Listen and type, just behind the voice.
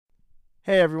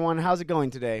Hey everyone, how's it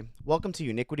going today? Welcome to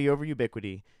Uniquity Over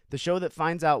Ubiquity, the show that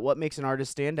finds out what makes an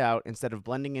artist stand out instead of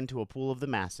blending into a pool of the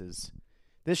masses.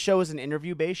 This show is an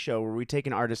interview based show where we take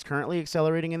an artist currently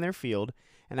accelerating in their field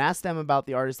and ask them about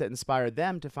the artist that inspired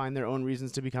them to find their own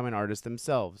reasons to become an artist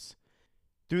themselves.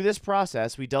 Through this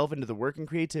process, we delve into the work and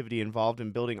creativity involved in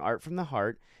building art from the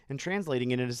heart and translating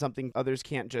it into something others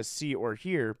can't just see or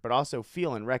hear, but also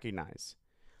feel and recognize.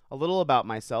 A little about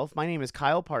myself. My name is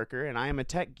Kyle Parker, and I am a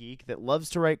tech geek that loves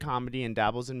to write comedy and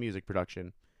dabbles in music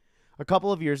production. A couple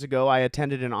of years ago, I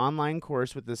attended an online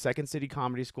course with the Second City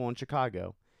Comedy School in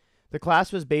Chicago. The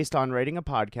class was based on writing a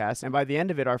podcast, and by the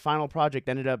end of it, our final project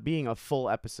ended up being a full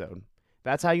episode.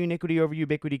 That's how Uniquity Over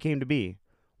Ubiquity came to be.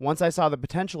 Once I saw the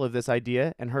potential of this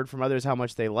idea and heard from others how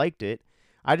much they liked it,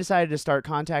 I decided to start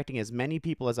contacting as many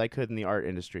people as I could in the art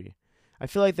industry. I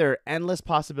feel like there are endless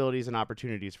possibilities and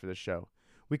opportunities for this show.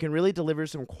 We can really deliver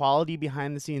some quality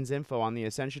behind the scenes info on the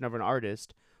ascension of an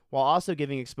artist while also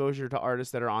giving exposure to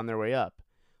artists that are on their way up.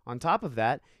 On top of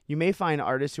that, you may find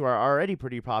artists who are already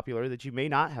pretty popular that you may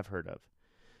not have heard of.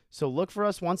 So look for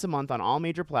us once a month on all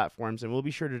major platforms and we'll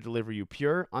be sure to deliver you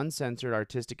pure, uncensored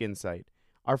artistic insight.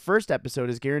 Our first episode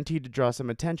is guaranteed to draw some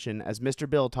attention as Mr.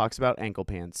 Bill talks about ankle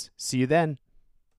pants. See you then.